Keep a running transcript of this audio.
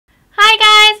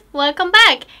welcome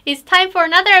back! It's time for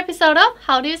another episode of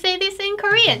How Do You Say This in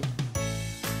Korean?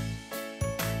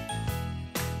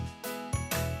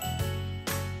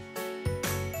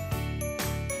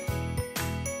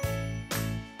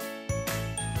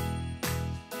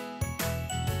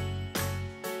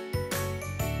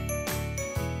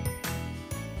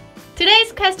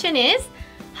 Today's question is,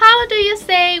 how do you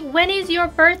say when is your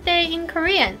birthday in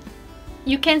Korean?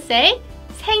 You can say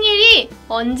생일이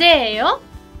언제예요?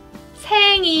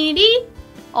 생일이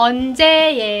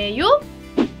언제예요?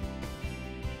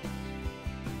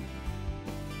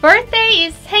 Birthday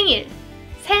is 생일,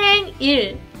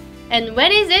 생일. And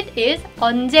when is it is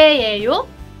언제예요?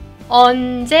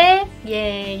 언제예요?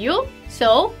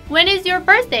 So, when is your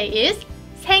birthday is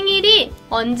생일이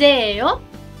언제예요?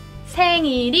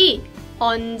 생일이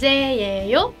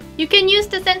언제예요? You can use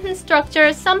the sentence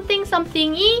structure something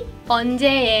something이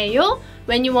언제예요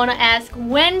when you want to ask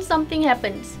when something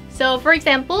happens. So for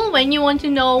example, when you want to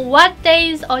know what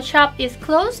days a shop is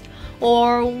closed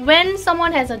or when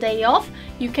someone has a day off,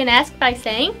 you can ask by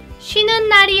saying 쉬는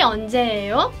날이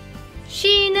언제예요?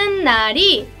 쉬는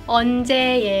날이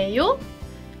언제예요?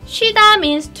 쉬다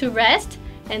means to rest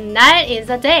and 날 is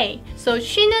a day. So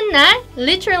쉬는 날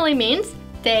literally means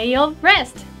day of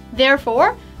rest.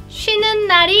 Therefore, 쉬는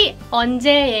날이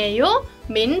언제예요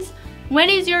means when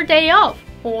is your day off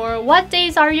or what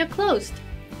days are you closed.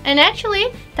 And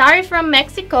actually, Dari from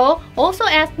Mexico also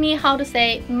asked me how to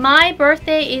say my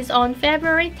birthday is on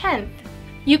February 10th.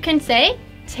 You can say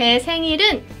제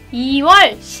생일은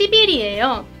 2월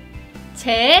 10일이에요.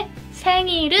 제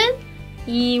생일은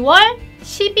 2월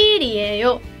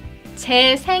 10일이에요.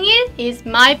 제 생일 is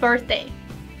my birthday.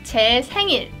 제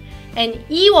생일. And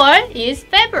 2월 is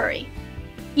February.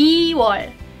 2월.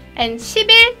 And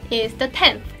 10일 is the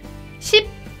 10th.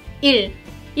 10일.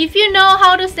 If you know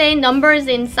how to say numbers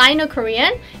in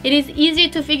Sino-Korean, it is easy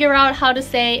to figure out how to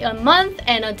say a month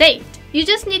and a date. You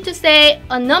just need to say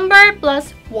a number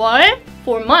plus 월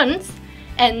for months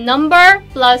and number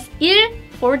plus 일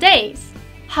for days.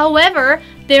 However,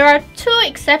 there are two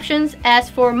exceptions as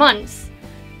for months.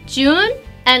 June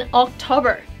and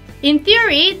October. In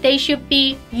theory, they should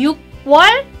be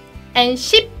 6월 and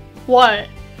 10월.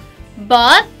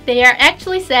 But they are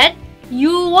actually said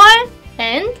 6월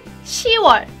and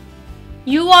 10월.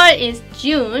 6월 is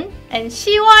June and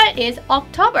 10월 is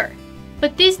October.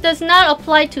 But this does not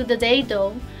apply to the day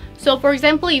though. So for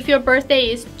example, if your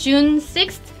birthday is June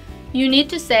 6th, you need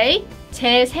to say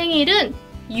제 생일은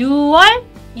 6월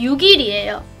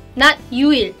 6일이에요. Not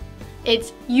 6일.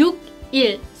 It's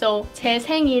 6일. So 제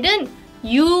생일은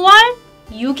 6월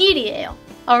 6일이에요.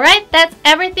 Alright, that's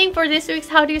everything for this week's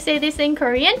How Do You Say This in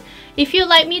Korean. If you'd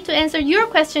like me to answer your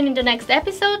question in the next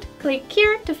episode, click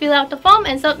here to fill out the form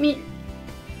and submit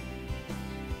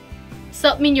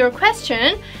your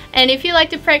question. And if you'd like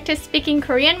to practice speaking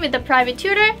Korean with a private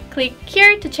tutor, click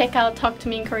here to check out Talk to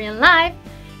Me in Korean Live.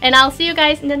 And I'll see you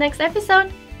guys in the next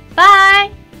episode.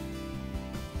 Bye!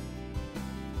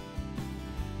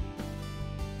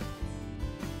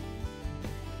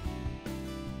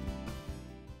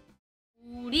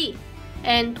 우리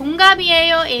and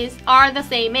동갑이에요 is are the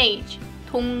same age.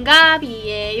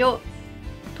 동갑이에요.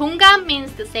 동갑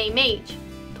means the same age.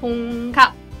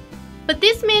 동갑. But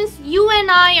this means you and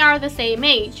I are the same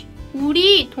age.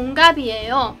 우리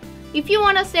동갑이에요. If you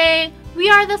want to say we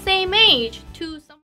are the same age,